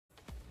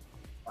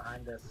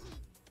behind us.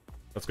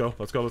 Let's go.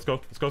 Let's go. Let's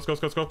go. Let's go. Let's go.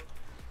 Let's go.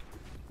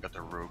 Got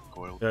the rogue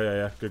coiled.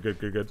 Yeah. Good.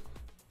 Good.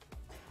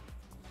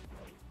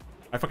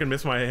 I fucking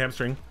missed my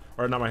hamstring,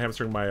 or not my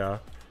hamstring. My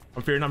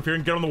I'm fearing.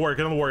 Get on the warrior.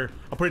 Get on the warrior.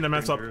 I'm putting the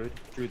mess up.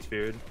 Druid's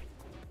feared.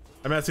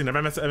 I'm messing.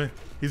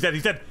 He's dead.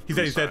 He's dead.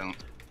 He's dead.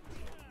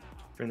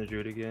 Fearing the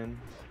Druid again.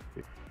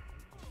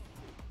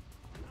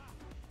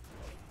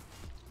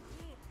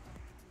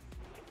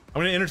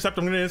 I'm gonna intercept.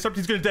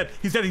 He's gonna dead.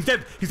 He's dead.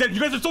 You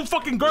guys are so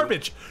fucking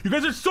garbage. You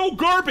guys are so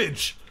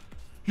garbage.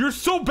 You're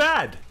so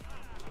bad.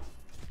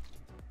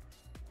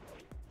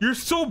 You're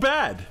so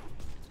bad.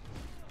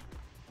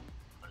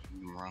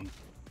 Run.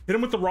 Hit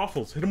him with the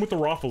raffles.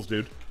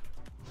 Dude.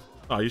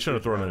 Oh, you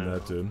shouldn't have thrown in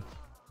that, dude.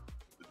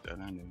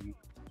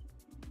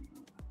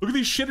 Look at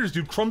these shitters,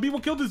 dude. Crumby,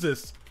 what guild is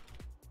this?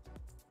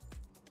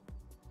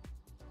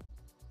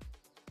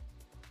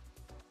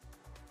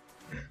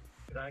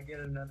 Could I get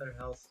another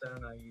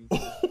Hellstone? I use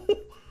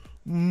it.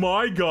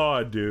 My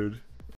god, dude.